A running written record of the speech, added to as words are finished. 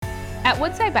At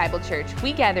Woodside Bible Church,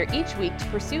 we gather each week to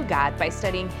pursue God by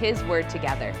studying His Word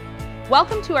together.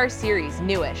 Welcome to our series,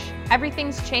 Newish,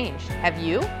 Everything's Changed. Have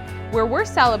you? Where we're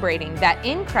celebrating that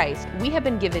in Christ, we have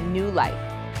been given new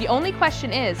life. The only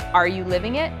question is, are you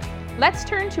living it? Let's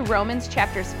turn to Romans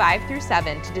chapters 5 through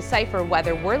 7 to decipher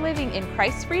whether we're living in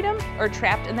Christ's freedom or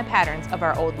trapped in the patterns of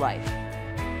our old life.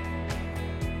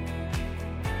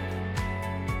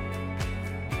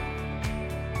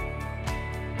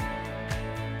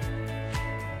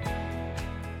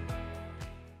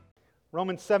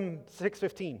 Romans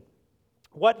 6:15.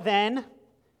 What then?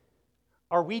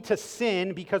 Are we to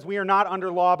sin because we are not under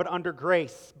law but under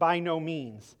grace? By no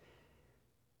means.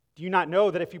 Do you not know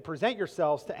that if you present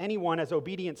yourselves to anyone as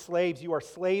obedient slaves, you are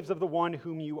slaves of the one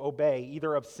whom you obey,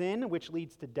 either of sin, which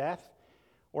leads to death,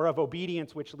 or of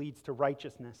obedience, which leads to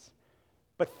righteousness?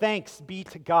 But thanks be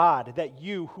to God that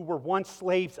you, who were once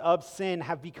slaves of sin,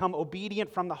 have become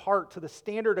obedient from the heart to the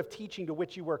standard of teaching to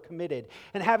which you were committed,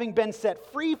 and having been set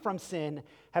free from sin,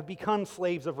 have become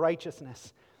slaves of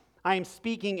righteousness. I am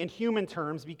speaking in human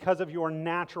terms because of your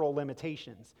natural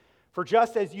limitations. For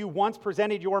just as you once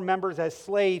presented your members as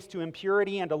slaves to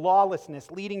impurity and to lawlessness,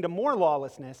 leading to more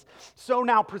lawlessness, so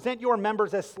now present your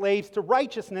members as slaves to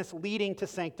righteousness, leading to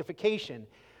sanctification.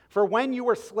 For when you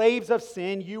were slaves of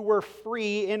sin, you were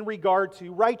free in regard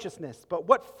to righteousness. But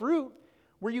what fruit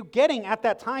were you getting at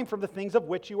that time from the things of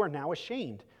which you are now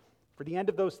ashamed? For the end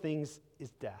of those things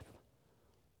is death.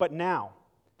 But now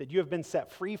that you have been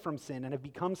set free from sin and have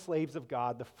become slaves of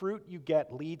God, the fruit you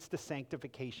get leads to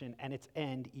sanctification and its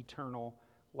end, eternal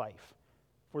life.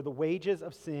 For the wages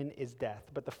of sin is death,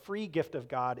 but the free gift of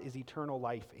God is eternal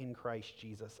life in Christ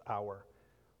Jesus our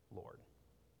Lord.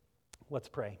 Let's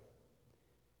pray.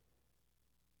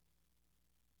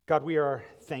 God, we are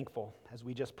thankful, as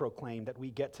we just proclaimed, that we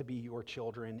get to be your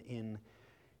children in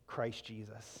Christ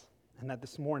Jesus. And that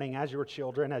this morning, as your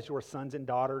children, as your sons and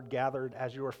daughters gathered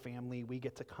as your family, we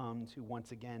get to come to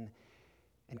once again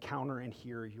encounter and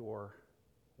hear your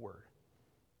word.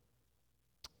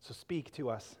 So speak to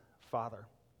us, Father,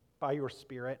 by your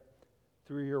Spirit,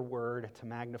 through your word, to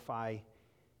magnify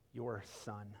your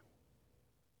Son.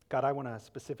 God, I want to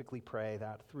specifically pray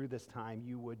that through this time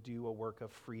you would do a work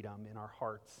of freedom in our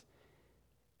hearts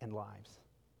and lives.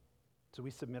 So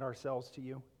we submit ourselves to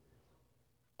you.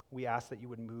 We ask that you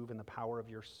would move in the power of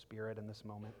your Spirit in this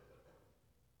moment.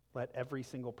 Let every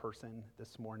single person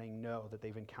this morning know that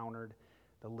they've encountered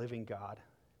the living God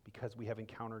because we have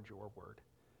encountered your word.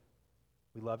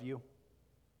 We love you.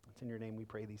 It's in your name we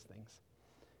pray these things.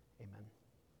 Amen.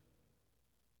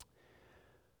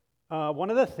 One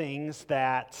of the things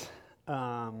that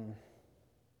I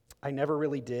never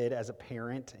really did as a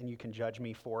parent, and you can judge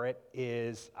me for it,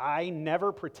 is I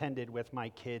never pretended with my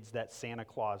kids that Santa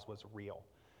Claus was real.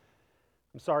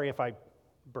 I'm sorry if I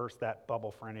burst that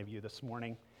bubble for any of you this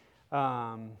morning,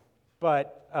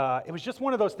 but it was just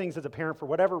one of those things as a parent, for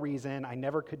whatever reason, I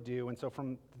never could do. And so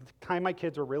from the time my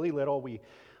kids were really little, we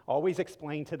always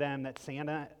explained to them that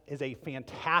Santa is a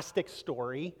fantastic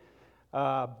story,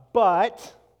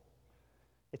 but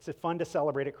it's fun to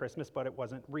celebrate at Christmas, but it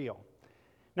wasn't real.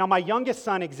 Now, my youngest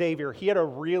son, Xavier, he had a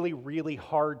really, really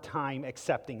hard time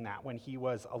accepting that when he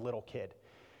was a little kid.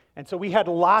 And so we had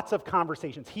lots of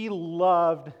conversations. He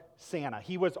loved Santa.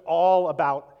 He was all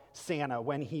about Santa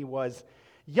when he was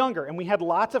younger. And we had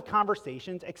lots of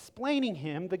conversations explaining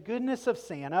him the goodness of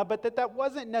Santa, but that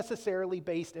wasn't necessarily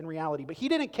based in reality. But he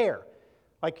didn't care.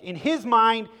 Like, in his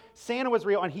mind, Santa was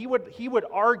real, and he would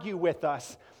argue with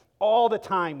us all the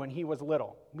time when he was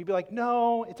little. We'd be like,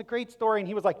 no, it's a great story. And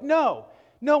he was like, no,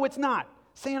 it's not.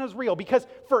 Santa's real. Because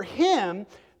for him,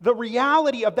 the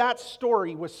reality of that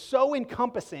story was so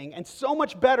encompassing and so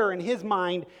much better in his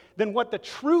mind than what the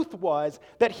truth was,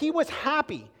 that he was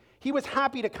happy. He was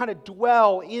happy to kind of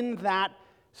dwell in that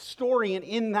story and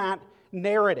in that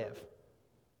narrative.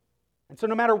 And so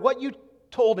no matter what you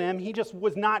told him, he just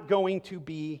was not going to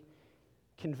be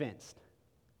convinced.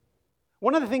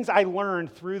 One of the things I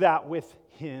learned through that with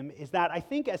him is that I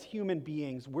think as human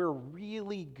beings, we're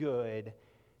really good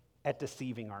at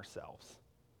deceiving ourselves.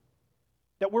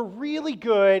 That we're really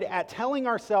good at telling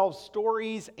ourselves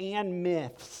stories and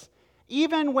myths,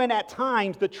 even when at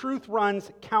times the truth runs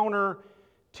counter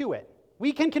to it.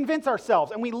 We can convince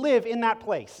ourselves, and we live in that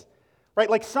place,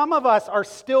 right? Like, some of us are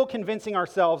still convincing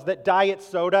ourselves that diet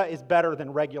soda is better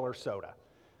than regular soda.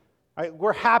 Right?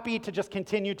 We're happy to just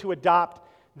continue to adopt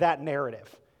that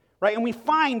narrative, right? And we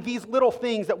find these little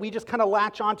things that we just kind of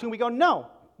latch onto, and we go,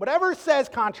 no, whatever says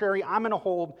contrary, I'm going to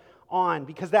hold on,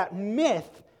 because that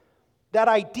myth, that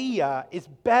idea is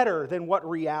better than what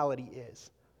reality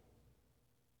is.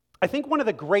 I think one of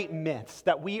the great myths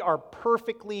that we are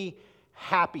perfectly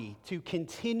happy to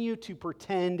continue to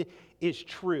pretend is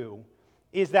true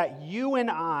is that you and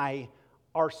I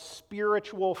are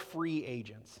spiritual free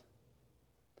agents.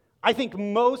 I think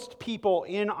most people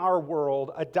in our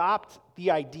world adopt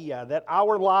the idea that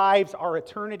our lives, our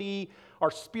eternity, our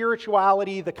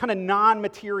spirituality, the kind of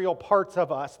non-material parts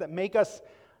of us that make us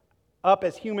up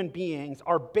as human beings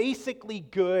are basically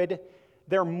good,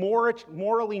 they're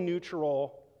morally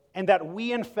neutral, and that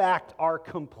we in fact are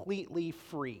completely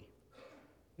free.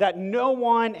 That no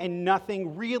one and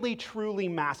nothing really truly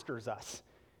masters us.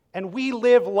 And we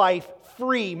live life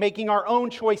free, making our own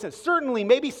choices. Certainly,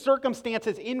 maybe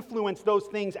circumstances influence those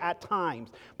things at times.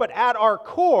 But at our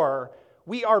core,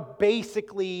 we are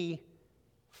basically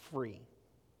free.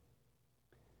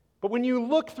 But when you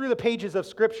look through the pages of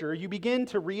Scripture, you begin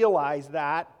to realize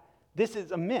that this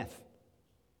is a myth.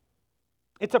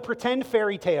 It's a pretend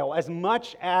fairy tale as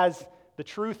much as the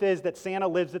truth is that Santa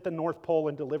lives at the North Pole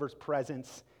and delivers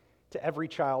presents to every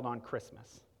child on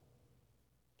Christmas.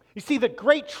 You see, the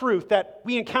great truth that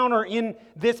we encounter in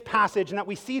this passage and that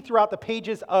we see throughout the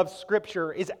pages of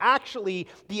Scripture is actually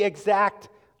the exact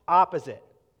opposite.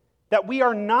 That we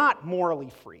are not morally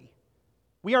free.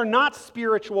 We are not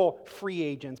spiritual free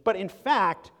agents, but in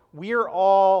fact, we are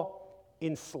all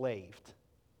enslaved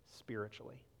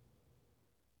spiritually.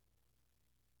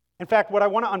 In fact, what I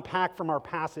want to unpack from our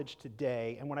passage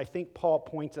today, and what I think Paul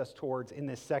points us towards in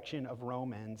this section of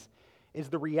Romans, is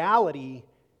the reality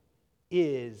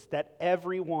is that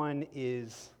everyone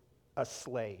is a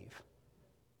slave,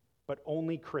 but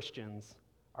only Christians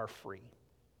are free.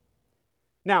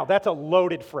 Now, that's a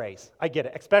loaded phrase. I get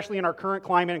it. Especially in our current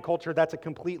climate and culture, that's a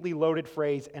completely loaded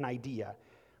phrase and idea.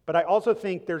 But I also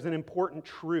think there's an important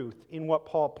truth in what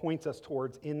Paul points us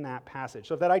towards in that passage.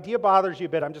 So if that idea bothers you a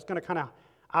bit, I'm just going to kind of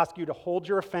ask you to hold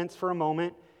your offense for a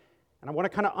moment. And I want to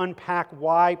kind of unpack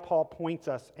why Paul points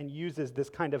us and uses this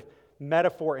kind of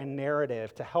metaphor and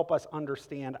narrative to help us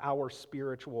understand our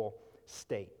spiritual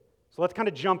state. So let's kind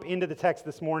of jump into the text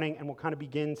this morning, and we'll kind of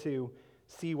begin to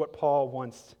see what Paul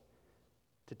wants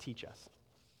to teach us.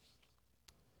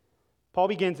 Paul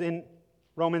begins in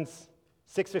Romans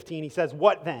 6:15. He says,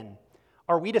 "What then?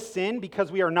 Are we to sin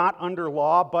because we are not under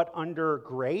law but under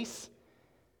grace?"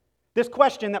 This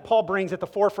question that Paul brings at the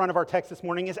forefront of our text this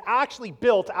morning is actually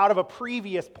built out of a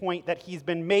previous point that he's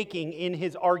been making in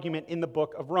his argument in the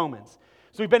book of Romans.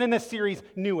 So we've been in this series,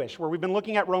 Newish, where we've been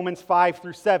looking at Romans 5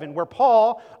 through 7, where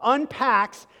Paul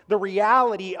unpacks the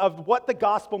reality of what the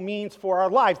gospel means for our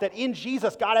lives, that in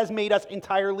Jesus, God has made us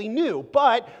entirely new.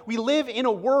 But we live in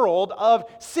a world of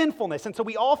sinfulness, and so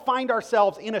we all find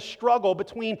ourselves in a struggle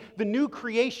between the new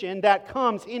creation that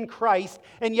comes in Christ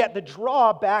and yet the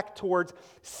drawback towards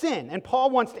sin. And Paul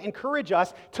wants to encourage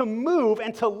us to move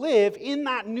and to live in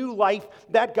that new life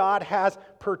that God has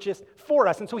purchased for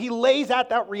us. And so he lays out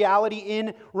that reality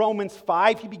in Romans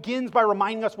 5. He begins by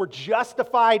reminding us we're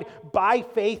justified by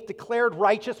faith, declared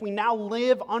righteous. We now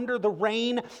live under the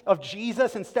reign of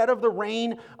Jesus instead of the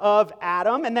reign of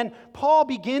Adam. And then Paul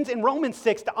begins in Romans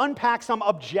 6 to unpack some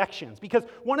objections, because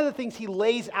one of the things he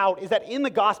lays out is that in the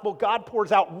gospel, God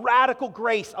pours out radical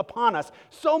grace upon us,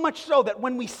 so much so that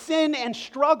when we sin and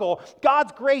struggle,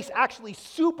 God's grace actually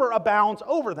superabounds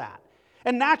over that.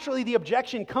 And naturally, the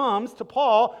objection comes to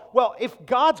Paul, well, if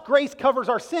God's grace covers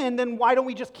our sin, then why don't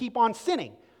we just keep on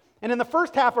sinning? And in the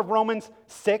first half of Romans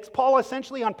 6, Paul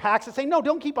essentially unpacks and saying, no,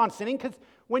 don't keep on sinning, because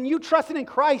when you trusted in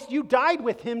Christ, you died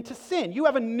with him to sin. You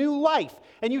have a new life,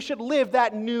 and you should live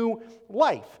that new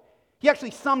life. He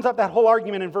actually sums up that whole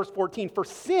argument in verse 14. For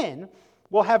sin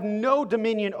will have no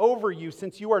dominion over you,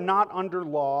 since you are not under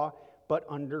law, but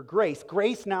under grace.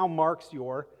 Grace now marks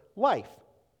your life.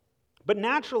 But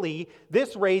naturally,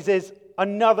 this raises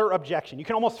another objection. You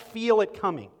can almost feel it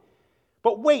coming.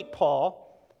 But wait,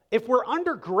 Paul, if we're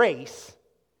under grace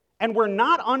and we're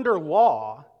not under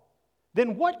law,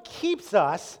 then what keeps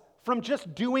us from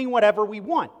just doing whatever we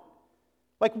want?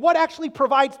 Like, what actually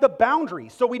provides the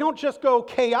boundaries so we don't just go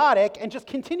chaotic and just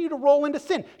continue to roll into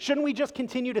sin? Shouldn't we just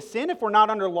continue to sin if we're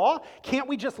not under law? Can't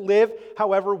we just live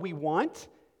however we want?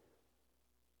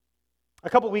 A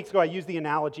couple of weeks ago, I used the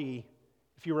analogy,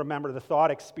 if you remember, the thought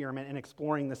experiment in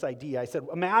exploring this idea. I said,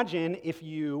 imagine if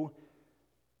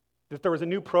there was a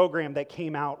new program that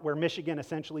came out where Michigan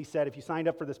essentially said if you signed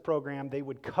up for this program, they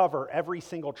would cover every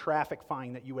single traffic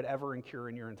fine that you would ever incur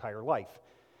in your entire life.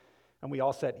 And we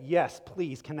all said, yes,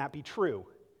 please, can that be true?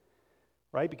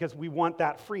 Right? Because we want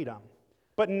that freedom.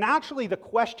 But naturally, the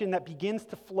question that begins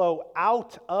to flow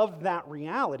out of that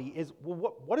reality is,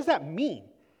 well, what does that mean?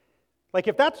 Like,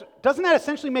 doesn't that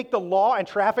essentially make the law and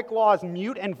traffic laws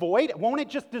mute and void? Won't it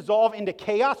just dissolve into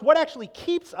chaos? What actually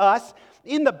keeps us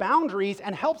in the boundaries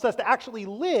and helps us to actually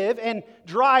live and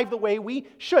drive the way we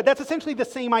should. That's essentially the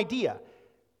same idea.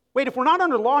 Wait, if we're not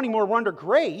under law anymore, we're under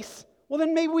grace, well,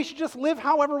 then maybe we should just live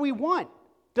however we want.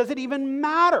 Does it even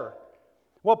matter?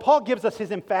 Well, Paul gives us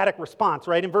his emphatic response,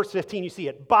 right? In verse 15, you see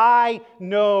it. By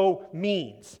no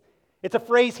means. It's a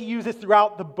phrase he uses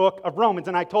throughout the book of Romans.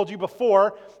 And I told you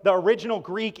before, the original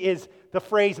Greek is the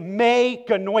phrase me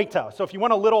genoito. So if you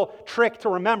want a little trick to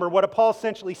remember, what Paul's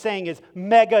essentially saying is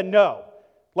mega no.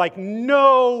 Like,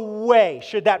 no way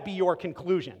should that be your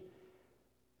conclusion.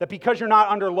 That because you're not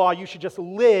under law, you should just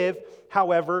live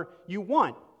however you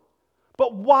want.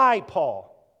 But why, Paul?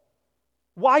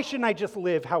 Why shouldn't I just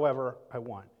live however I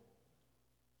want?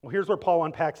 Well, here's where Paul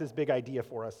unpacks his big idea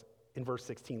for us in verse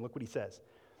 16. Look what he says.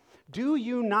 Do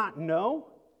you not know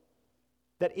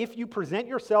that if you present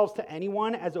yourselves to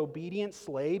anyone as obedient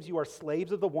slaves, you are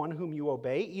slaves of the one whom you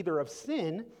obey, either of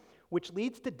sin, which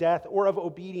leads to death, or of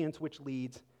obedience, which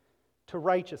leads to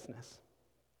righteousness?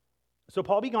 So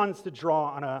Paul begins to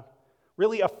draw on a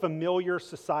familiar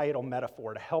societal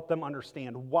metaphor to help them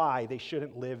understand why they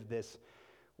shouldn't live this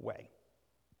way.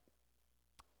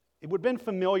 It would have been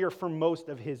familiar for most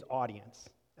of his audience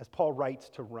as Paul writes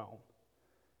to Rome.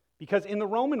 Because in the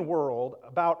Roman world,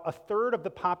 about a third of the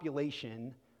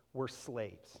population were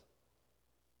slaves.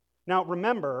 Now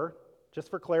remember, just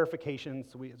for clarification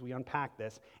as we unpack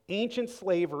this, ancient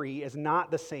slavery is not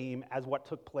the same as what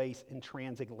took place in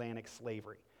transatlantic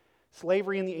slavery.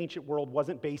 Slavery in the ancient world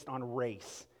wasn't based on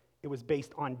race. It was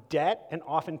based on debt and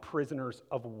often prisoners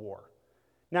of war.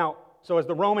 Now, so as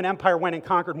the Roman Empire went and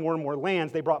conquered more and more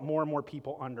lands, they brought more and more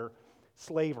people under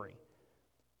slavery.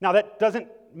 Now, that doesn't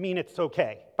mean it's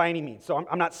okay by any means. So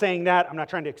I'm not saying that. I'm not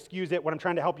trying to excuse it. What I'm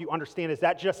trying to help you understand is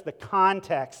that just the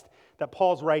context that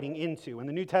Paul's writing into. And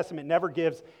the New Testament never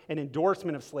gives an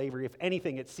endorsement of slavery. If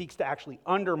anything, it seeks to actually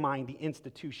undermine the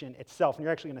institution itself. And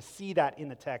you're actually going to see that in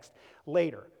the text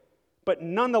later. But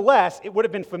nonetheless, it would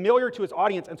have been familiar to his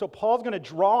audience. And so Paul's going to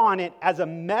draw on it as a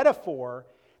metaphor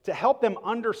to help them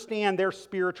understand their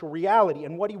spiritual reality.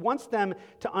 And what he wants them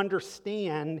to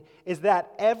understand is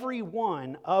that every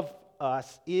one of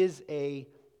us is a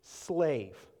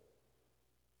slave.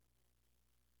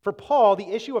 For Paul,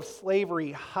 the issue of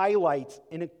slavery highlights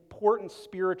an important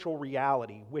spiritual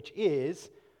reality, which is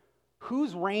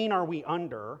whose reign are we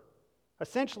under?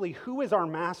 Essentially, who is our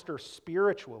master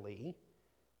spiritually?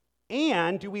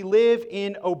 And do we live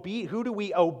in who do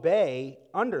we obey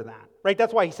under that? Right?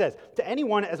 That's why he says, to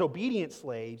anyone as obedient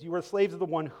slaves, you are slaves of the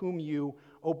one whom you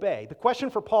obey. The question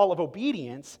for Paul of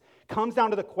obedience comes down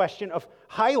to the question of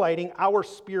highlighting our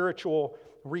spiritual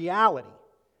reality.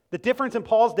 The difference in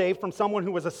Paul's day from someone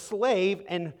who was a slave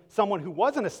and someone who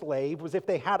wasn't a slave was if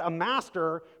they had a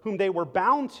master whom they were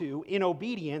bound to in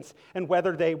obedience and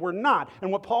whether they were not.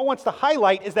 And what Paul wants to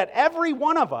highlight is that every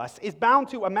one of us is bound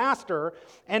to a master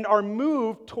and are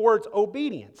moved towards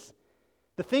obedience.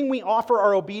 The thing we offer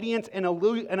our obedience and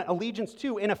allegiance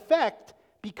to, in effect,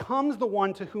 becomes the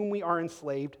one to whom we are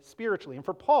enslaved spiritually. And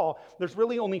for Paul, there's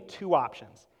really only two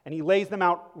options, and he lays them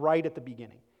out right at the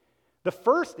beginning. The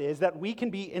first is that we can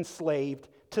be enslaved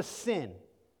to sin.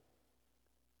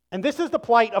 And this is the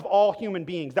plight of all human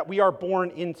beings that we are born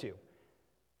into.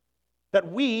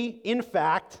 That we, in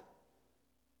fact,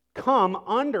 come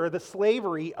under the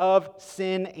slavery of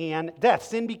sin and death.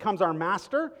 Sin becomes our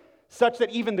master, such that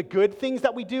even the good things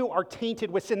that we do are tainted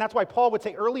with sin. That's why Paul would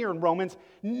say earlier in Romans,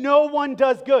 no one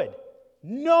does good.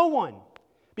 No one.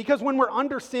 Because when we're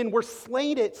under sin,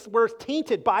 we're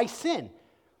tainted by sin.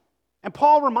 And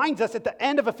Paul reminds us at the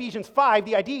end of Ephesians 5,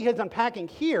 the idea he's unpacking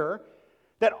here,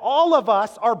 that all of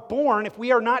us are born, if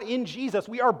we are not in Jesus,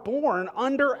 we are born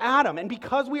under Adam. And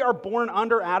because we are born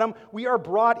under Adam, we are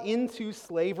brought into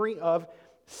slavery of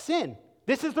sin.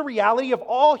 This is the reality of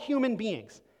all human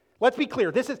beings. Let's be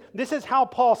clear. This is how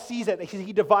Paul sees it.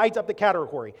 He divides up the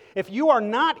category. If you are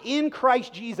not in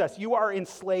Christ Jesus, you are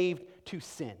enslaved to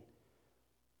sin.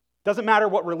 Doesn't matter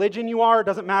what religion you are,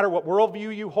 doesn't matter what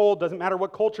worldview you hold, doesn't matter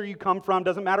what culture you come from,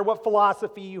 doesn't matter what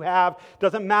philosophy you have,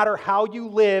 doesn't matter how you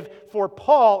live. For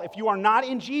Paul, if you are not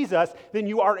in Jesus, then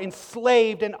you are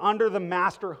enslaved and under the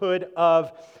masterhood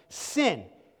of sin.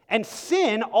 And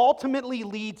sin ultimately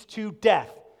leads to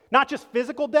death. Not just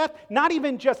physical death, not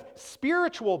even just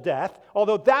spiritual death,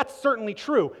 although that's certainly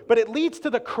true, but it leads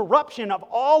to the corruption of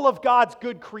all of God's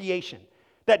good creation.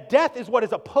 That death is what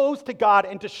is opposed to God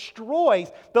and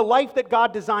destroys the life that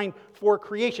God designed for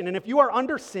creation. And if you are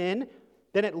under sin,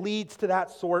 then it leads to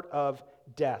that sort of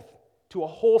death, to a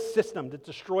whole system that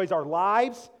destroys our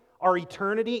lives, our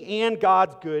eternity, and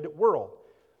God's good world.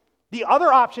 The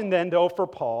other option then, though, for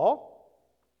Paul,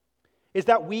 is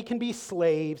that we can be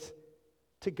slaves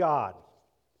to God.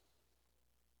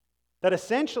 That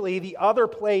essentially the other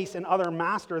place and other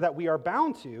master that we are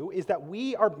bound to is that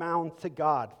we are bound to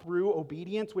God through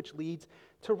obedience, which leads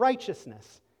to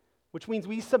righteousness, which means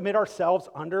we submit ourselves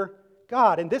under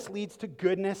God. And this leads to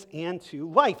goodness and to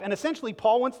life. And essentially,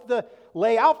 Paul wants to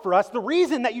lay out for us the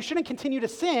reason that you shouldn't continue to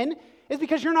sin is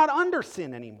because you're not under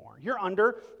sin anymore. You're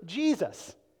under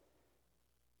Jesus.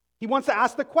 He wants to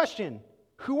ask the question,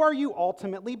 who are you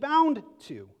ultimately bound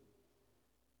to?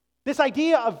 This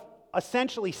idea of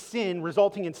essentially sin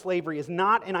resulting in slavery is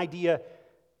not an idea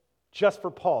just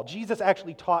for Paul. Jesus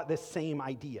actually taught this same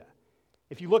idea.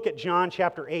 If you look at John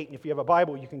chapter 8, and if you have a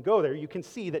Bible, you can go there, you can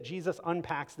see that Jesus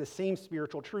unpacks this same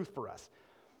spiritual truth for us.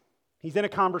 He's in a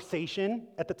conversation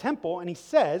at the temple, and he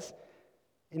says,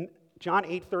 in John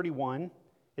 8:31,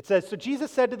 it says, "So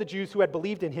Jesus said to the Jews who had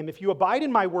believed in him, 'If you abide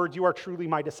in my words, you are truly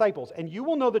my disciples, and you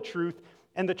will know the truth,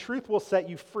 and the truth will set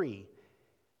you free.'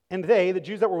 And they, the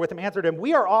Jews that were with him, answered him,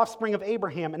 'We are offspring of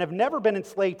Abraham and have never been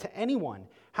enslaved to anyone.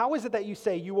 How is it that you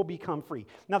say you will become free?'"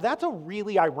 Now that's a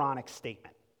really ironic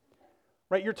statement,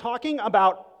 right? You're talking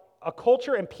about a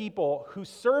culture and people who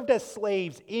served as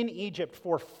slaves in Egypt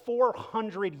for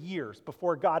 400 years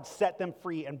before God set them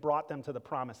free and brought them to the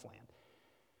promised land.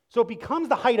 So it becomes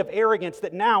the height of arrogance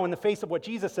that now, in the face of what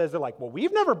Jesus says, they're like, "Well,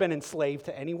 we've never been enslaved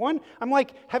to anyone." I'm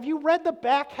like, have you read the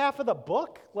back half of the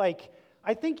book?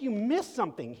 I think you missed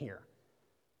something here.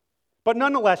 But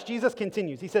nonetheless, Jesus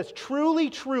continues. He says, "Truly,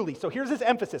 truly," so here's his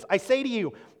emphasis, "I say to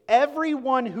you,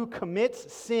 everyone who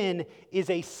commits sin is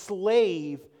a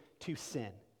slave to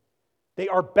sin." They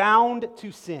are bound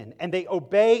to sin, and they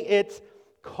obey its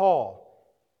call.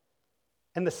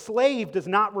 And the slave does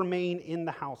not remain in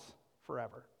the house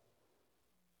forever,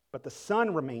 but the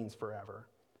Son remains forever.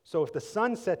 So if the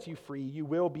Son sets you free, you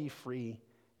will be free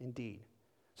indeed.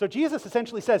 So Jesus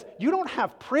essentially says, you don't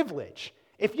have privilege.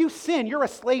 If you sin, you're a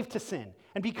slave to sin.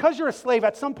 And because you're a slave,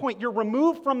 at some point, you're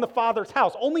removed from the Father's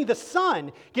house. Only the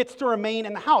Son gets to remain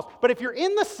in the house. But if you're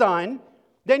in the Son,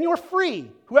 then you're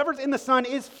free. Whoever's in the Son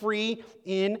is free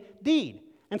indeed.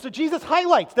 And so Jesus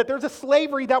highlights that there's a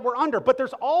slavery that we're under, but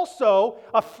there's also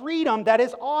a freedom that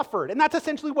is offered. And that's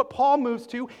essentially what Paul moves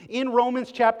to in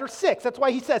Romans chapter 6. That's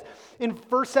why he says in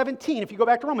verse 17, if you go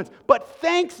back to Romans, "But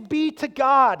thanks be to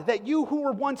God that you who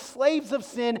were once slaves of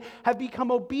sin have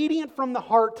become obedient from the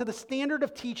heart to the standard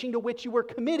of teaching to which you were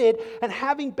committed, and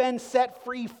having been set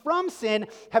free from sin,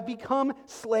 have become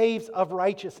slaves of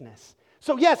righteousness."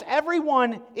 So yes,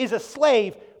 everyone is a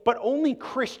slave, but only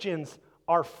Christians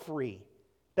are free.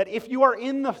 That if you are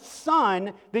in the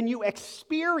Son, then you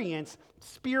experience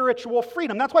spiritual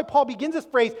freedom. That's why Paul begins this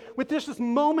phrase with this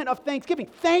moment of thanksgiving.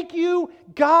 Thank you,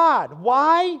 God.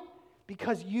 Why?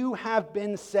 Because you have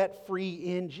been set free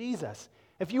in Jesus.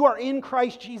 If you are in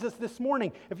Christ Jesus this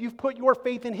morning, if you've put your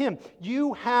faith in him,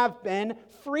 you have been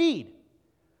freed.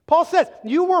 Paul says,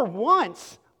 you were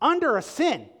once under a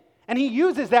sin. And he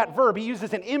uses that verb, he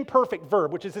uses an imperfect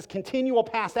verb, which is this continual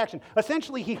past action.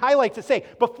 Essentially, he highlights to say,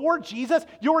 before Jesus,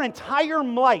 your entire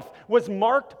life was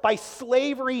marked by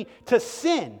slavery to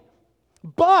sin.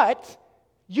 But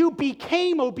you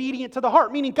became obedient to the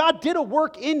heart, meaning God did a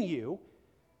work in you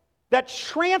that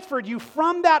transferred you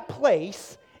from that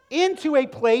place into a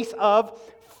place of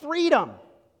freedom.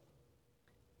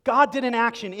 God did an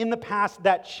action in the past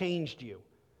that changed you.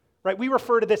 Right? We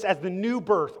refer to this as the new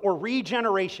birth or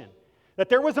regeneration. That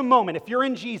there was a moment, if you're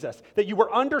in Jesus, that you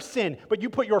were under sin, but you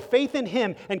put your faith in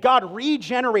him, and God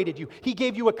regenerated you. He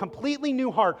gave you a completely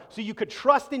new heart so you could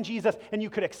trust in Jesus and you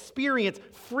could experience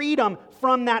freedom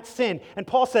from that sin. And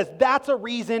Paul says that's a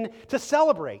reason to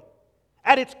celebrate.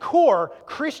 At its core,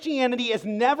 Christianity is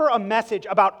never a message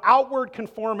about outward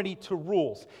conformity to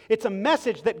rules. It's a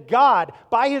message that God,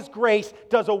 by his grace,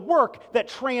 does a work that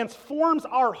transforms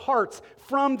our hearts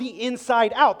from the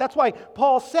inside out. That's why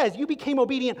Paul says you became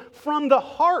obedient from the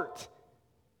heart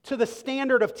to the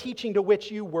standard of teaching to which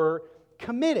you were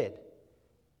committed.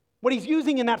 What he's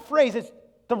using in that phrase is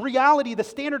the reality, the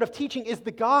standard of teaching is the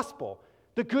gospel,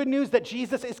 the good news that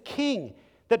Jesus is king.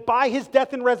 That by his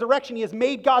death and resurrection, he has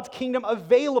made God's kingdom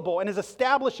available and is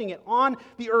establishing it on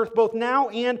the earth both now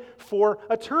and for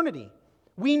eternity.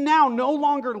 We now no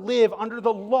longer live under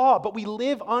the law, but we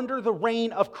live under the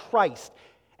reign of Christ.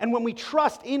 And when we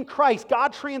trust in Christ,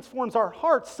 God transforms our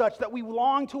hearts such that we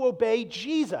long to obey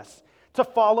Jesus, to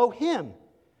follow him.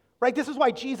 Right? This is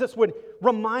why Jesus would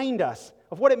remind us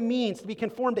of what it means to be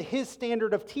conformed to his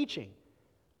standard of teaching.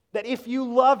 That if you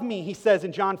love me, he says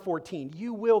in John 14,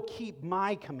 you will keep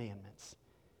my commandments.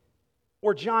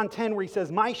 Or John 10 where he says,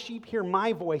 my sheep hear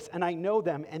my voice and I know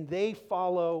them and they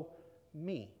follow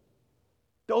me.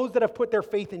 Those that have put their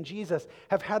faith in Jesus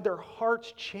have had their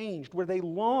hearts changed where they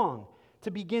long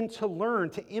to begin to learn,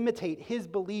 to imitate his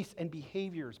beliefs and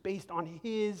behaviors based on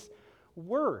his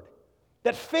word.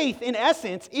 That faith, in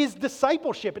essence, is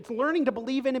discipleship. It's learning to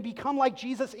believe in and become like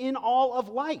Jesus in all of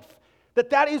life.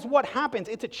 That is what happens.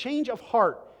 It's a change of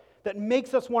heart that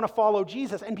makes us want to follow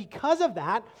Jesus. And because of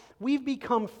that, we've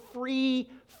become free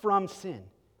from sin.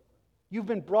 You've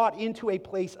been brought into a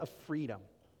place of freedom.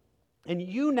 And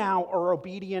you now are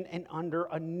obedient and under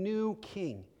a new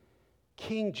king,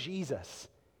 King Jesus.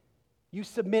 You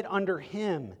submit under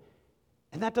him.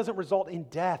 And that doesn't result in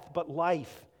death, but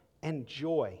life and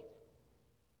joy.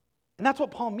 And that's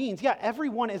what Paul means. Yeah,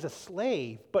 everyone is a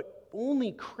slave, but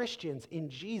only Christians in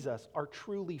Jesus are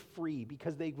truly free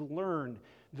because they've learned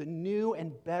the new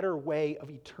and better way of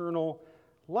eternal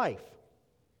life.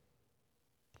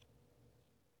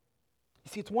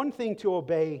 You see, it's one thing to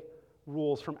obey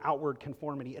rules from outward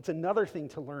conformity. It's another thing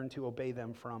to learn to obey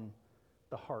them from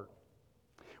the heart.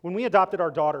 When we adopted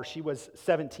our daughter, she was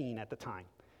 17 at the time.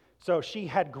 So she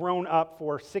had grown up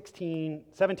for 17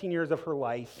 years of her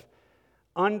life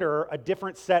under a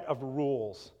different set of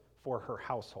rules for her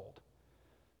household.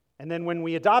 And then when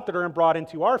we adopted her and brought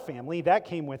into our family, that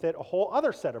came with it a whole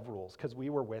other set of rules because we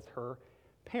were with her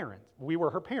parents. We were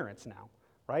her parents now,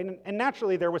 right? And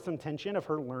naturally there was some tension of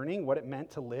her learning what it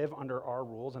meant to live under our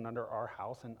rules and under our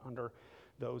house and under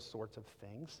those sorts of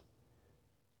things.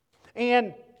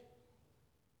 And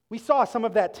we saw some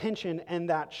of that tension and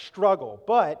that struggle.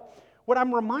 But what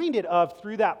I'm reminded of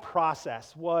through that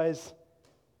process was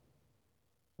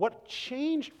what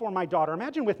changed for my daughter.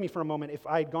 Imagine with me for a moment if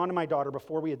I had gone to my daughter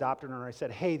before we adopted her and I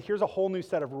said, hey, here's a whole new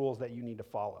set of rules that you need to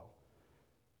follow.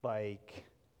 Like,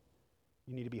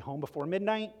 you need to be home before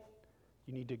midnight.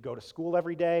 You need to go to school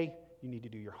every day. You need to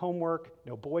do your homework.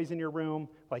 No boys in your room.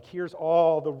 Like, here's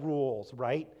all the rules,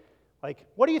 right? Like,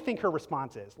 what do you think her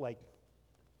response is? Like,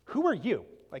 who are you?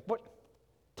 Like, what?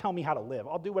 Tell me how to live.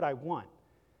 I'll do what I want.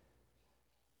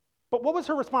 But what was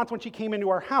her response when she came into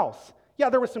our house? Yeah,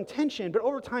 there was some tension, but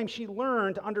over time she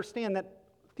learned to understand that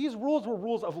these rules were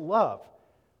rules of love.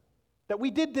 That we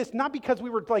did this not because we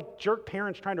were like jerk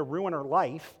parents trying to ruin her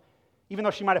life, even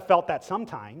though she might have felt that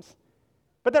sometimes,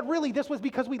 but that really this was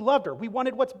because we loved her. We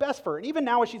wanted what's best for her. And even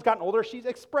now as she's gotten older, she's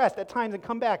expressed at times and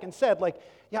come back and said, like,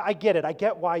 yeah, I get it. I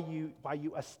get why you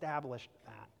established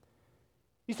that.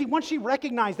 You see, once she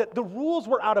recognized that the rules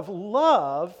were out of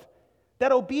love,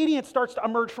 that obedience starts to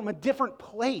emerge from a different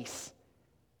place.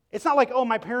 It's not like, oh,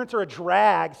 my parents are a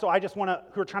drag, so I just who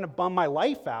are trying to bum my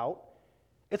life out.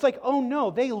 It's like, oh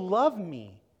no, they love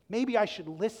me. Maybe I should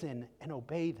listen and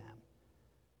obey them.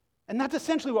 And that's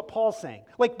essentially what Paul's saying.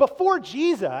 Like before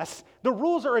Jesus, the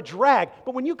rules are a drag,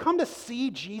 but when you come to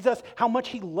see Jesus, how much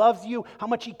he loves you, how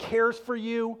much he cares for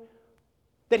you,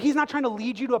 that he's not trying to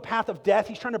lead you to a path of death,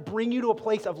 he's trying to bring you to a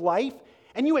place of life,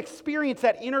 and you experience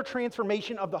that inner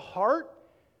transformation of the heart,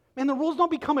 man, the rules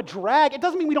don't become a drag. It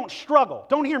doesn't mean we don't struggle.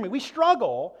 Don't hear me. We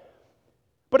struggle.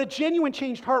 But a genuine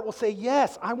changed heart will say,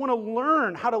 yes, I want to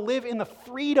learn how to live in the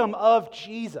freedom of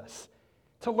Jesus,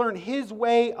 to learn his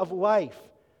way of life.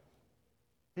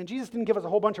 And Jesus didn't give us a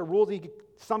whole bunch of rules. He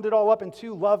summed it all up in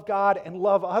two: love God and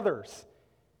love others.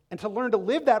 And to learn to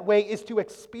live that way is to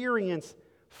experience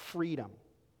freedom.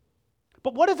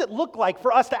 But what does it look like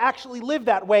for us to actually live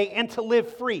that way and to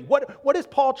live free? What is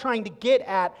Paul trying to get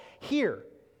at here?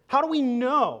 How do we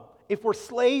know if we're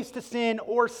slaves to sin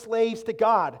or slaves to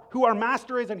God, who our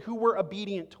master is and who we're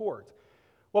obedient towards?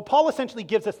 Well, Paul essentially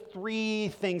gives us three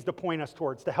things to point us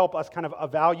towards to help us kind of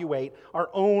evaluate our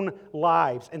own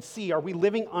lives and see, are we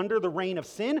living under the reign of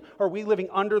sin or are we living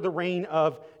under the reign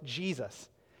of Jesus?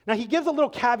 Now, he gives a little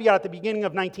caveat at the beginning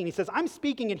of 19. He says, I'm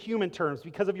speaking in human terms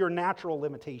because of your natural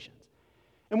limitations.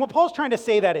 And what Paul's trying to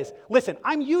say that is, listen,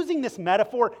 I'm using this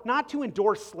metaphor not to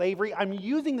endorse slavery. I'm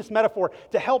using this metaphor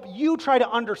to help you try to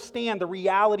understand the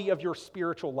reality of your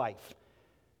spiritual life.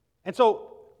 And so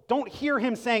don't hear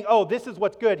him saying, oh, this is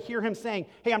what's good. Hear him saying,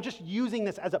 hey, I'm just using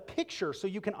this as a picture so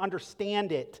you can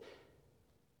understand it.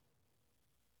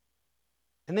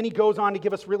 And then he goes on to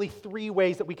give us really three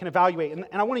ways that we can evaluate. And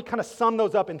I want to kind of sum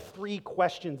those up in three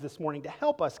questions this morning to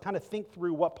help us kind of think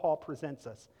through what Paul presents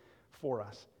us for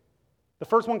us. The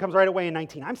first one comes right away in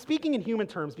 19. I'm speaking in human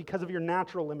terms because of your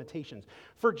natural limitations.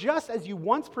 For just as you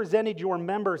once presented your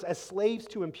members as slaves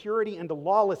to impurity and to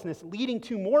lawlessness, leading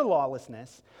to more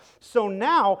lawlessness, so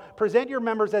now present your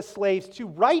members as slaves to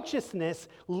righteousness,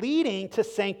 leading to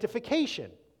sanctification.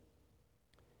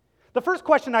 The first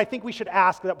question I think we should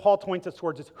ask that Paul points us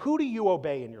towards is, who do you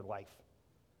obey in your life?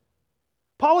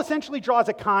 Paul essentially draws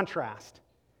a contrast.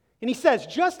 And he says,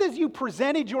 just as you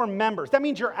presented your members, that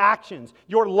means your actions,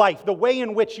 your life, the way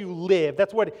in which you live.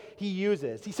 That's what he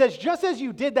uses. He says, just as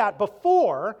you did that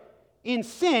before, in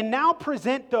sin now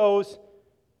present those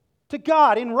to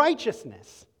God in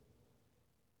righteousness.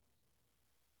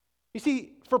 You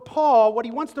see, for Paul, what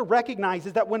he wants to recognize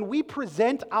is that when we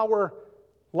present our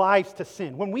lives to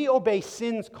sin, when we obey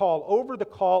sin's call over the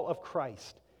call of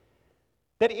Christ,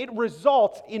 that it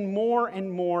results in more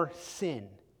and more sin.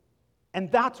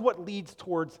 And that's what leads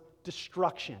towards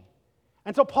destruction.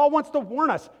 And so Paul wants to warn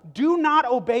us, do not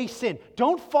obey sin.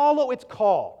 Don't follow its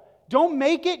call. Don't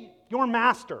make it your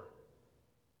master.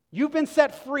 You've been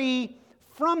set free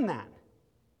from that.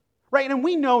 Right? And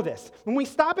we know this. When we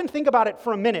stop and think about it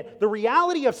for a minute, the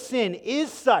reality of sin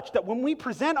is such that when we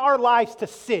present our lives to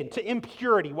sin, to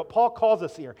impurity, what Paul calls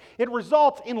us here, it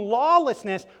results in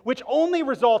lawlessness, which only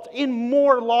results in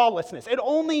more lawlessness. It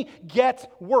only gets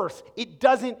worse. It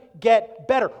doesn't get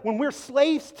better. When we're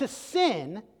slaves to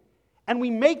sin and we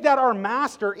make that our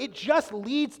master, it just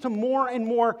leads to more and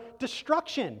more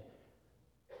destruction.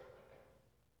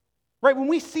 Right? When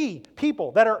we see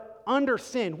people that are under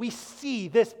sin, we see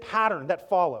this pattern that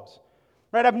follows.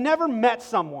 Right? I've never met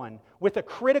someone with a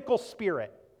critical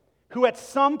spirit who at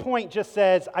some point just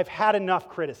says, I've had enough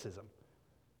criticism.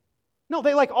 No,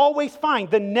 they always find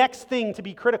the next thing to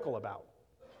be critical about.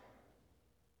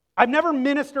 I've never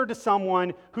ministered to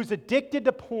someone who's addicted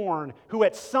to porn who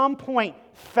at some point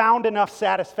found enough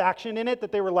satisfaction in it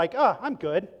that they were like, oh, I'm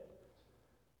good.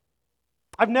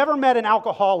 I've never met an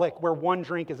alcoholic where one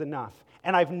drink is enough.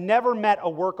 And I've never met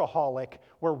a workaholic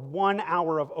where 1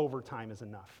 hour of overtime is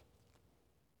enough.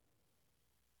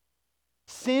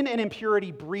 Sin and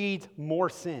impurity breeds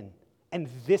more sin, and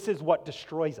this is what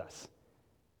destroys us.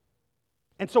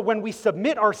 And so when we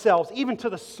submit ourselves even to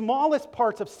the smallest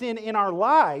parts of sin in our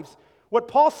lives, what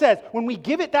Paul says, when we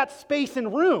give it that space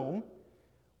and room,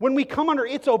 when we come under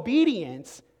its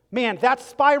obedience, man, that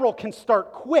spiral can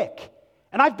start quick.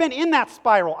 And I've been in that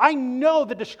spiral. I know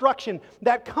the destruction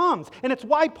that comes. And it's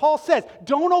why Paul says,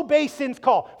 don't obey sin's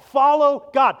call. Follow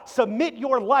God. Submit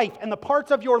your life and the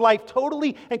parts of your life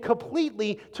totally and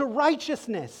completely to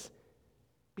righteousness.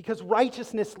 Because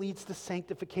righteousness leads to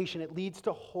sanctification. It leads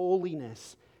to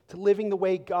holiness, to living the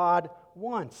way God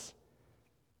wants.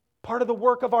 Part of the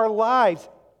work of our lives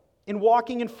in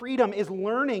walking in freedom is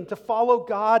learning to follow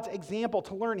God's example,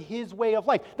 to learn His way of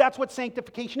life. That's what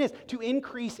sanctification is, to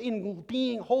increase in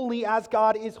being holy as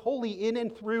God is holy in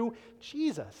and through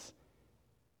Jesus.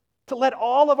 To let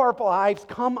all of our lives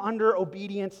come under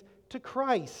obedience to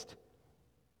Christ.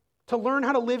 To learn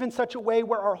how to live in such a way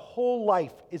where our whole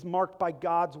life is marked by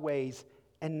God's ways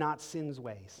and not sin's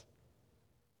ways.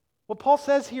 What Paul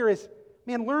says here is,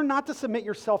 man, learn not to submit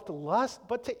yourself to lust,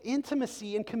 but to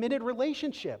intimacy and committed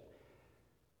relationship.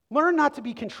 Learn not to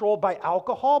be controlled by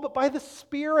alcohol, but by the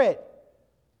Spirit.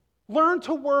 Learn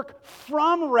to work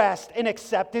from rest and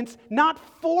acceptance, not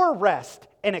for rest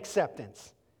and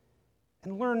acceptance.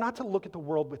 And learn not to look at the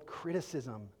world with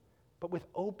criticism, but with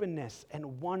openness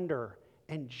and wonder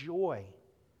and joy.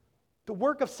 The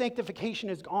work of sanctification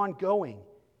is ongoing,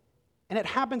 and it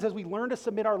happens as we learn to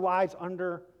submit our lives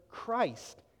under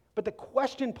Christ. But the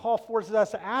question Paul forces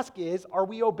us to ask is, are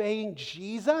we obeying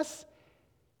Jesus?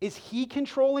 Is He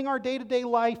controlling our day-to-day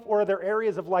life, or are there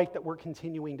areas of life that we're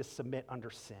continuing to submit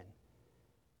under sin?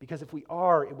 Because if we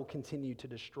are, it will continue to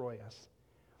destroy us.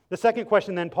 The second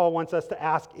question then Paul wants us to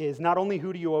ask is, not only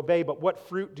who do you obey, but what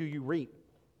fruit do you reap?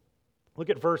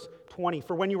 Look at verse 20.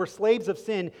 For when you were slaves of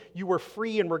sin, you were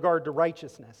free in regard to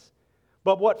righteousness.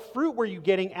 But what fruit were you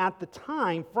getting at the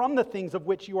time from the things of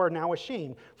which you are now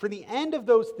ashamed? For the end of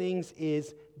those things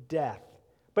is death.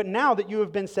 But now that you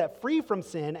have been set free from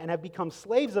sin and have become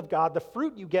slaves of God, the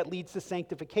fruit you get leads to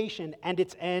sanctification and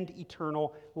its end,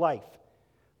 eternal life.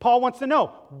 Paul wants to know,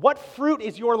 what fruit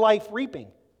is your life reaping?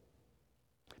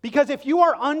 Because if you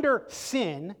are under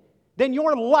sin, then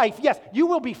your life, yes, you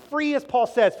will be free, as Paul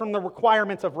says, from the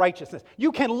requirements of righteousness.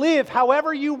 You can live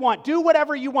however you want, do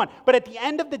whatever you want. But at the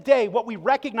end of the day, what we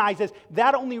recognize is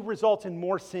that only results in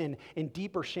more sin, in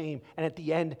deeper shame, and at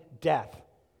the end, death.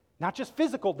 Not just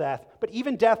physical death, but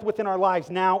even death within our lives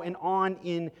now and on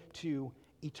into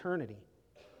eternity.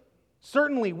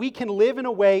 Certainly, we can live in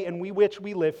a way in which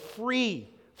we live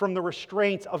free from the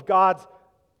restraints of God's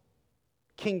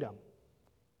kingdom.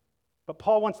 But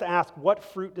Paul wants to ask, what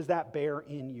fruit does that bear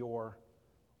in your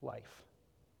life?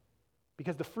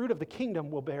 Because the fruit of the kingdom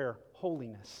will bear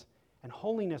holiness, and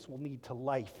holiness will lead to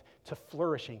life, to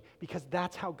flourishing, because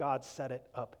that's how God set it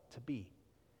up to be.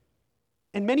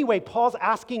 In many ways, Paul's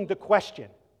asking the question,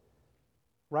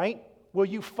 right? Will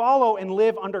you follow and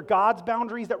live under God's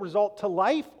boundaries that result to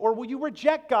life, or will you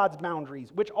reject God's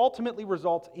boundaries, which ultimately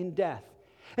results in death?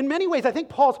 In many ways, I think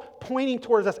Paul's pointing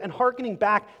towards us and hearkening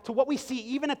back to what we see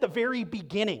even at the very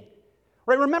beginning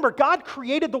Right? Remember, God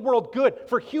created the world good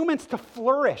for humans to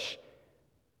flourish.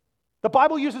 The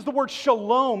Bible uses the word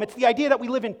shalom. It's the idea that we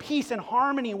live in peace and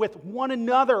harmony with one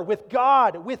another, with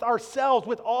God, with ourselves,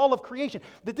 with all of creation.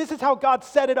 That this is how God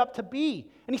set it up to be.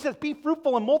 And he says, be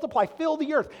fruitful and multiply, fill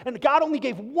the earth. And God only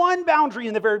gave one boundary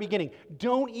in the very beginning.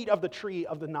 Don't eat of the tree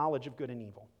of the knowledge of good and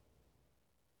evil.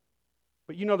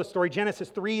 But you know the story. Genesis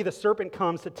 3, the serpent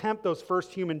comes to tempt those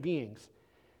first human beings.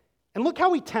 And look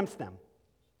how he tempts them.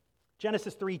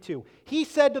 Genesis 3:2. He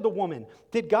said to the woman,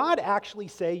 did God actually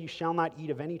say you shall not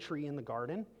eat of any tree in the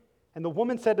garden? And the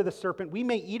woman said to the serpent, we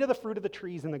may eat of the fruit of the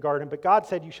trees in the garden, but God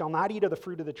said you shall not eat of the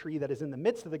fruit of the tree that is in the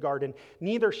midst of the garden,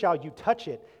 neither shall you touch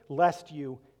it, lest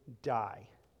you die.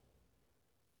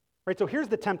 Right, so here's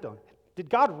the tempter. Did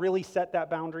God really set that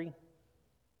boundary?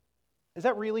 Is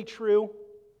that really true?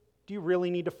 Do you really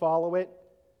need to follow it?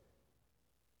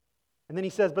 And then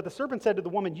he says, but the serpent said to the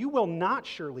woman, you will not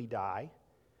surely die.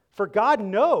 For God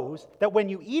knows that when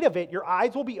you eat of it, your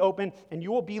eyes will be open and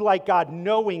you will be like God,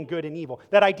 knowing good and evil.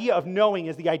 That idea of knowing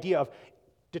is the idea of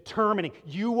determining.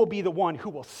 You will be the one who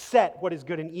will set what is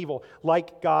good and evil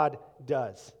like God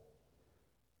does.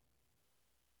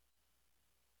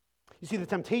 You see, the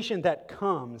temptation that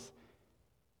comes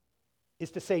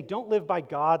is to say, don't live by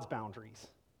God's boundaries.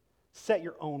 Set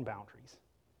your own boundaries.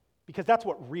 Because that's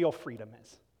what real freedom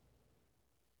is.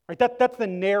 Right? That's the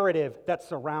narrative that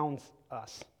surrounds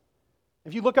us.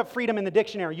 If you look up freedom in the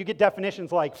dictionary, you get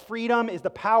definitions like freedom is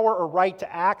the power or right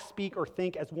to act, speak, or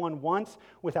think as one wants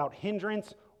without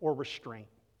hindrance or restraint.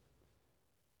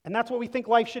 And that's what we think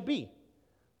life should be.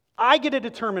 I get to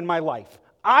determine my life.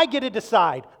 I get to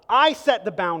decide. I set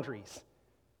the boundaries.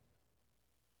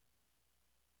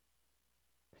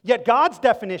 Yet God's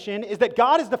definition is that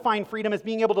God has defined freedom as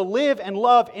being able to live and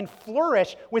love and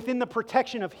flourish within the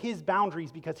protection of his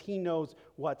boundaries because he knows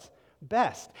what's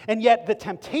best. And yet the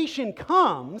temptation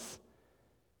comes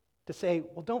to say,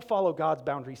 well, don't follow God's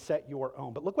boundaries, set your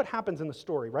own. But look what happens in the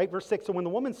story, right? Verse 6, so when the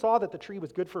woman saw that the tree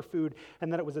was good for food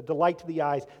and that it was a delight to the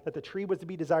eyes, that the tree was to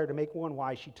be desired to make one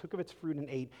wise, she took of its fruit and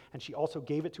ate, and she also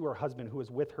gave it to her husband who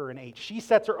was with her and ate. She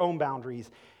sets her own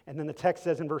boundaries. And then the text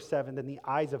says in verse 7, then the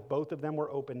eyes of both of them were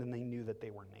opened and they knew that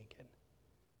they were naked.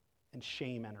 And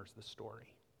shame enters the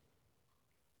story.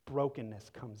 Brokenness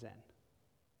comes in.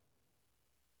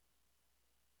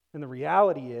 And the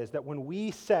reality is that when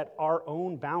we set our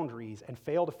own boundaries and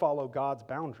fail to follow God's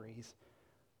boundaries,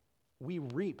 we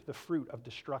reap the fruit of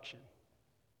destruction.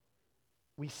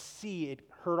 We see it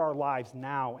hurt our lives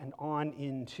now and on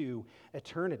into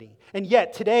eternity. And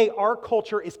yet, today, our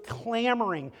culture is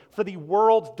clamoring for the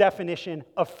world's definition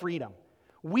of freedom.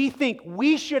 We think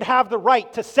we should have the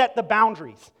right to set the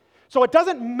boundaries. So it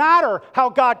doesn't matter how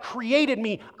God created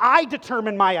me, I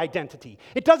determine my identity.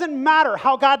 It doesn't matter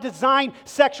how God designed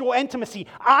sexual intimacy,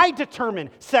 I determine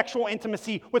sexual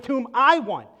intimacy with whom I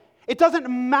want. It doesn't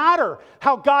matter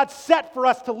how God set for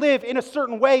us to live in a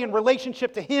certain way in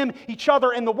relationship to Him, each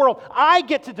other, and the world. I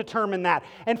get to determine that.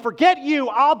 And forget you,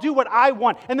 I'll do what I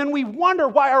want. And then we wonder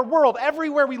why our world,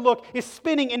 everywhere we look, is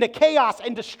spinning into chaos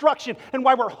and destruction, and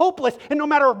why we're hopeless. And no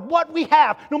matter what we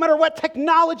have, no matter what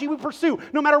technology we pursue,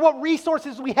 no matter what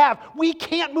resources we have, we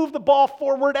can't move the ball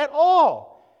forward at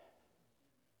all.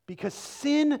 Because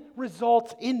sin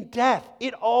results in death.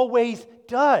 It always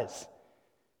does.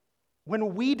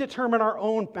 When we determine our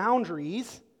own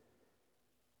boundaries,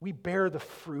 we bear the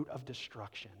fruit of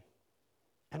destruction.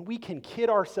 And we can kid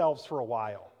ourselves for a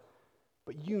while,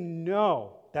 but you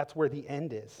know that's where the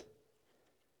end is.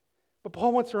 But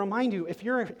Paul wants to remind you, if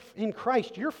you're in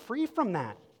Christ, you're free from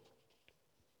that.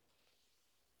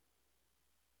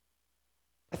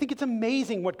 I think it's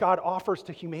amazing what God offers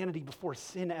to humanity before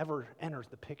sin ever enters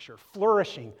the picture.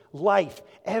 Flourishing, life,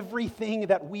 everything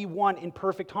that we want in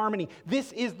perfect harmony.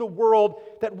 This is the world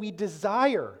that we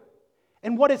desire.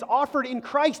 And what is offered in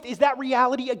Christ is that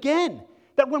reality again.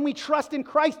 That when we trust in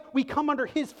Christ, we come under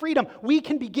His freedom. We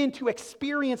can begin to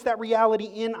experience that reality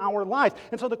in our lives.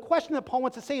 And so the question that Paul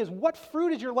wants to say is, what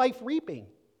fruit is your life reaping?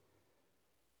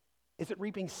 Is it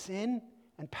reaping sin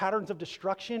and patterns of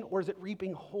destruction, or is it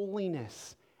reaping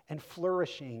holiness and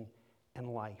flourishing and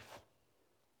life?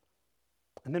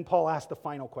 And then Paul asks the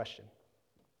final question.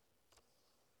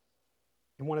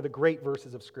 In one of the great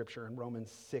verses of Scripture in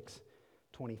Romans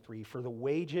 6:23, for the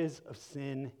wages of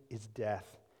sin is death,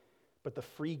 but the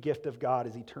free gift of God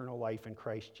is eternal life in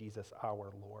Christ Jesus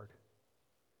our Lord.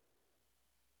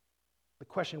 The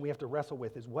question we have to wrestle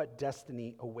with is, what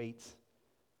destiny awaits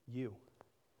you?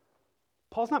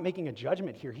 Paul's not making a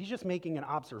judgment here. He's just making an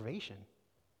observation.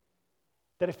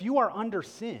 That if you are under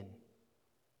sin,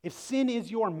 if sin is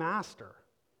your master,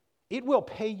 it will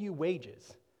pay you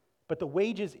wages, but the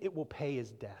wages it will pay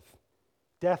is death.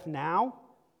 Death now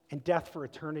and death for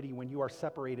eternity when you are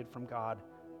separated from God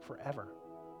forever.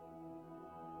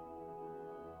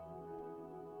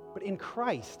 But in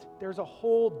Christ, there's a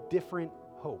whole different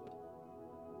hope.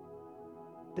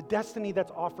 The destiny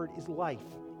that's offered is life,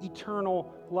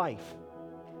 eternal life.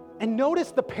 And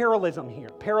notice the parallelism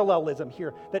here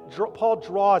that Paul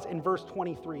draws in verse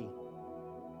 23.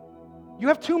 You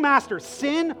have two masters,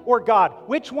 sin or God.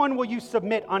 Which one will you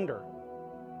submit under?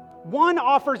 One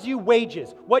offers you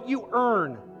wages, what you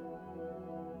earn.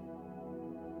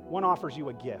 One offers you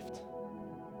a gift,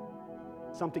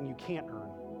 something you can't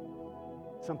earn,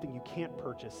 something you can't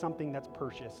purchase, something that's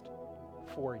purchased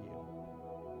for you.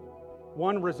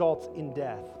 One results in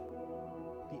death,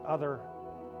 the other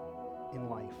in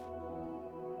life.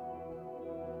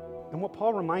 And what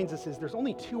Paul reminds us is there's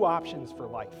only two options for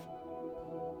life.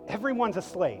 Everyone's a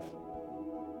slave.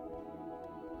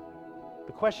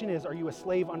 The question is, are you a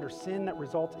slave under sin that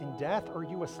results in death, or are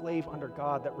you a slave under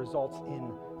God that results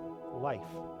in life?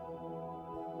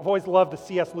 I've always loved the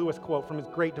C.S. Lewis quote from his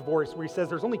Great Divorce, where he says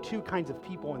there's only two kinds of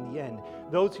people in the end.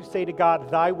 Those who say to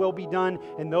God, thy will be done,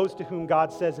 and those to whom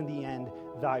God says in the end,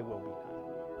 thy will be done.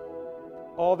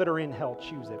 All that are in hell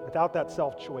choose it. Without that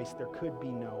self-choice, there could be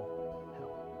no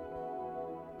hell.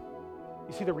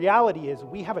 You see, the reality is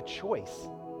we have a choice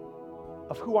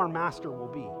of who our master will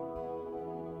be.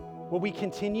 Will we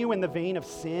continue in the vein of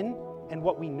sin and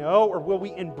what we know, or will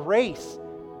we embrace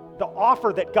the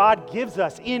offer that God gives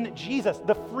us in Jesus,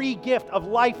 the free gift of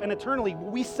life and eternity?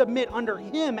 Will we submit under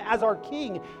Him as our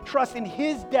King, trust in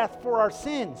His death for our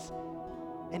sins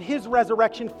and His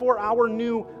resurrection for our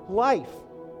new life?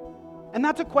 And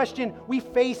that's a question we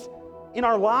face in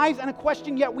our lives, and a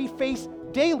question yet we face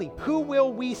daily. Who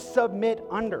will we submit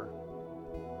under?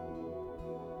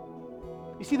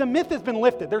 You see, the myth has been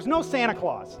lifted. There's no Santa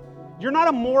Claus. You're not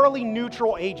a morally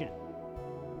neutral agent.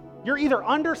 You're either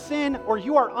under sin or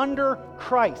you are under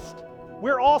Christ.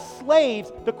 We're all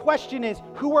slaves. The question is,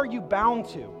 who are you bound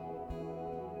to?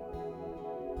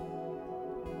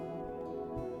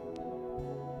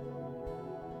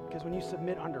 Because when you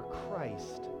submit under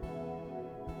Christ,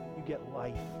 you get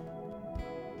life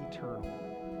eternal.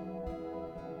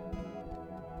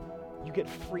 You get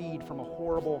freed from a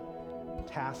horrible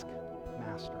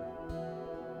taskmaster.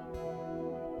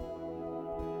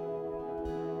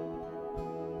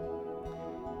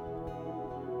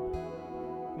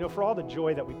 You know, for all the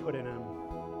joy that we put in him,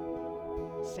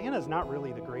 Santa's not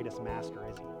really the greatest master,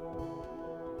 is he?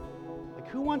 Like,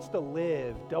 who wants to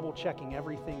live double-checking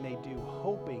everything they do,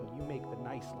 hoping you make the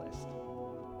nice list?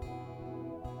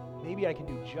 Maybe I can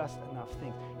do just enough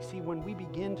things. You see, when we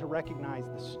begin to recognize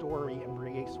the story and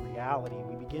embrace reality,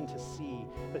 we begin to see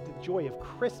that the joy of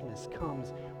Christmas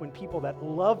comes when people that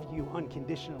love you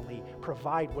unconditionally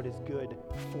provide what is good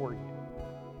for you.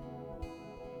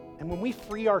 And when we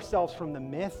free ourselves from the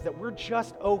myth that we're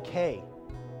just okay,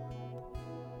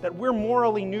 that we're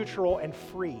morally neutral and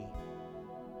free,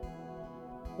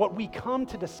 what we come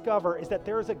to discover is that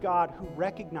there is a God who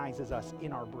recognizes us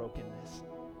in our brokenness,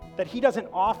 that He doesn't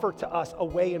offer to us a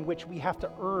way in which we have to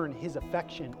earn His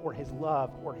affection or His love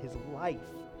or His life,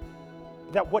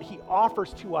 that what He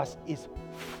offers to us is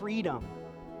freedom.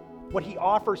 What He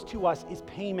offers to us is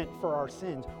payment for our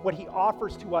sins. What He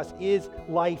offers to us is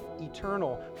life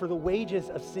eternal. For the wages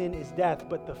of sin is death,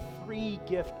 but the free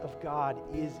gift of God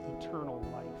is eternal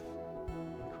life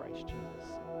in Christ Jesus.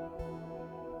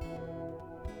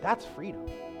 That's freedom.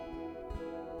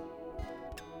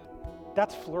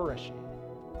 That's flourishing.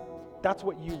 That's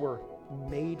what you were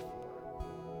made for.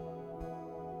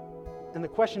 And the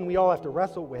question we all have to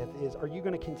wrestle with is, are you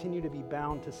going to continue to be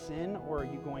bound to sin, or are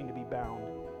you going to be bound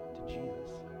to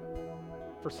Jesus?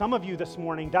 For some of you this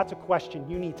morning, that's a question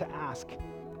you need to ask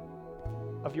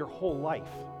of your whole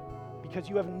life, because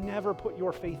you have never put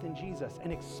your faith in Jesus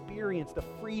and experienced the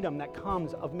freedom that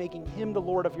comes of making Him the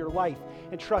Lord of your life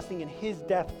and trusting in His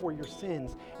death for your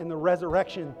sins and the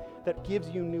resurrection that gives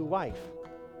you new life.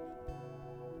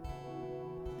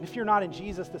 And if you're not in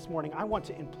Jesus this morning, I want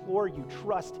to implore you,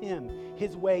 trust Him.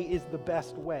 His way is the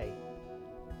best way.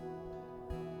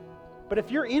 But if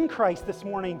you're in Christ this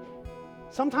morning,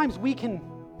 sometimes we can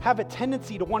have a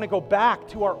tendency to want to go back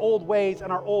to our old ways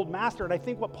and our old master. And I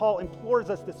think what Paul implores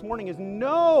us this morning is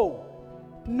no.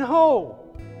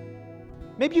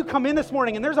 Maybe you come in this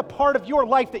morning and there's a part of your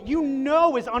life that you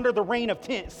know is under the reign of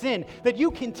sin, that you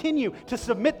continue to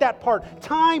submit that part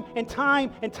time and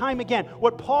time and time again.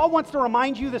 What Paul wants to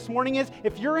remind you this morning is,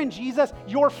 if you're in Jesus,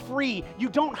 you're free. You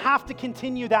don't have to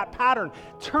continue that pattern.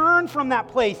 Turn from that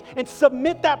place and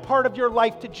submit that part of your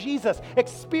life to Jesus.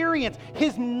 Experience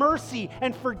His mercy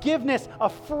and forgiveness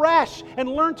afresh and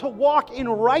learn to walk in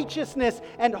righteousness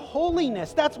and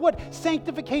holiness. That's what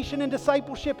sanctification and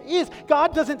discipleship is.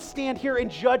 God doesn't stand here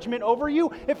in judgment over you.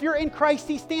 If you're in Christ,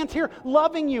 He stands here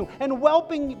loving you and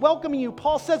welcoming you.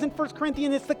 Paul says in 1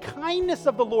 Corinthians, it's the kindness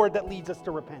of the Lord that leads us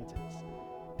to repentance.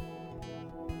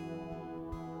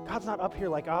 God's not up here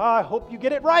like, I hope you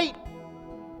get it right.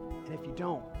 And if you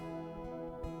don't,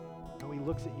 no, He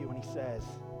looks at you and He says,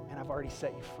 and I've already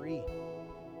set you free.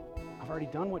 I've already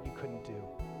done what you couldn't do.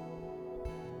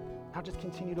 Now just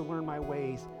continue to learn my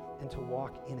ways and to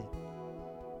walk in it.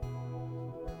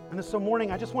 And this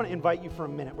morning, I just want to invite you for a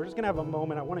minute. We're just going to have a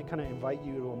moment. I want to kind of invite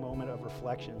you to a moment of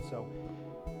reflection. So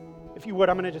if you would,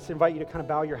 I'm going to just invite you to kind of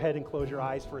bow your head and close your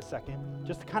eyes for a second,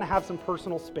 just to kind of have some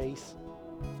personal space.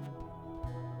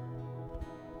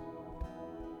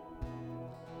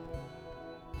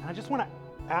 And I just want to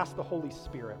ask the Holy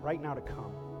Spirit right now to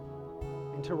come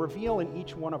and to reveal in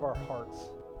each one of our hearts,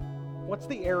 what's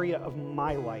the area of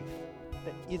my life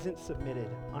that isn't submitted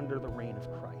under the reign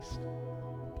of Christ?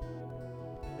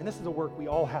 And this is the work we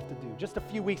all have to do. Just a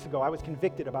few weeks ago, I was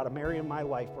convicted about an area in my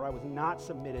life where I was not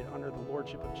submitted under the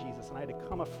lordship of Jesus. And I had to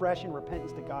come afresh in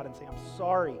repentance to God and say, I'm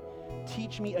sorry.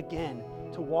 Teach me again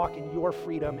to walk in your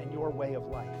freedom and your way of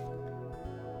life.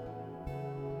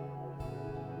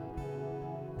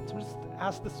 So just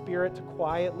ask the Spirit to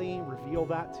quietly reveal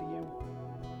that to you.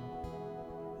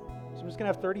 So I'm just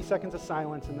going to have 30 seconds of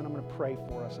silence, and then I'm going to pray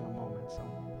for us in a moment. So.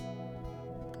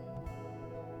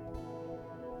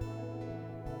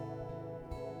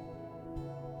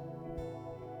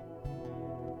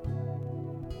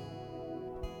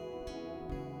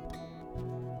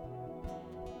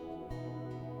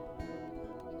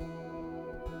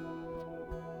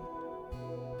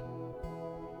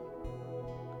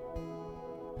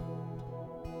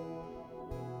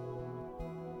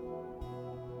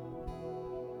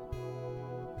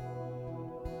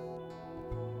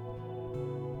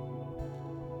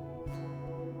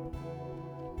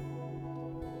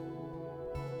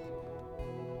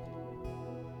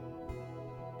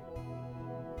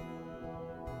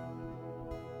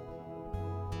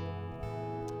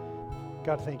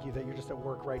 God, thank you that you're just at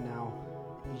work right now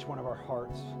in each one of our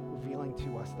hearts, revealing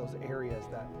to us those areas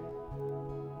that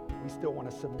we still want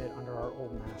to submit under our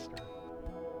old master.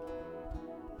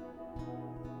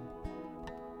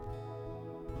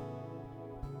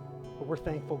 But we're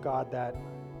thankful, God, that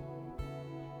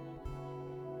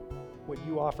what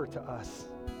you offer to us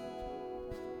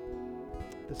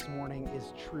this morning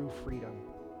is true freedom.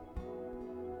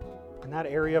 In that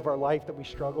area of our life that we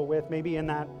struggle with, maybe in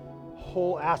that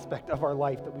whole aspect of our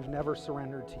life that we've never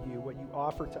surrendered to you, what you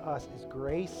offer to us is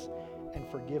grace and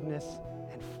forgiveness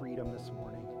and freedom this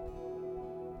morning.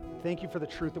 Thank you for the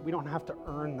truth that we don't have to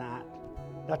earn that.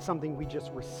 That's something we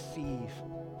just receive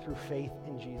through faith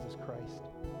in Jesus Christ.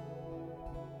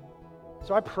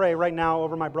 So I pray right now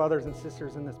over my brothers and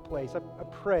sisters in this place. I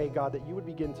pray, God, that you would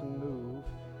begin to move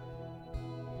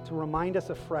to remind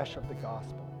us afresh of the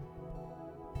gospel,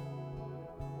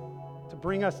 to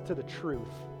bring us to the truth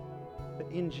that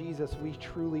in Jesus we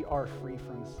truly are free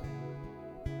from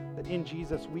sin, that in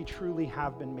Jesus we truly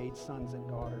have been made sons and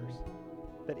daughters,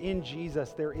 that in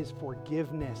Jesus there is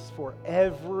forgiveness for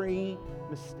every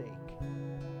mistake,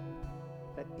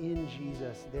 that in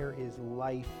Jesus there is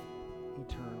life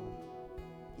eternal.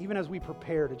 Even as we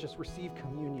prepare to just receive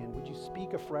communion, would you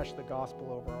speak afresh the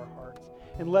gospel over our hearts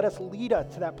and let us lead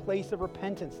us to that place of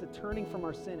repentance, to turning from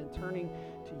our sin and turning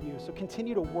to you. So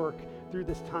continue to work through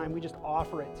this time. We just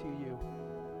offer it to you.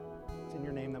 It's in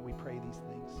your name that we pray these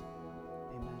things.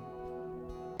 Amen.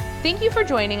 Thank you for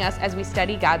joining us as we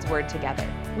study God's Word together.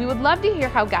 We would love to hear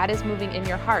how God is moving in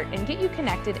your heart and get you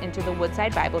connected into the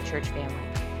Woodside Bible Church family.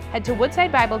 Head to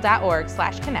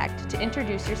woodsidebible.org/connect to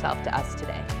introduce yourself to us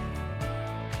today.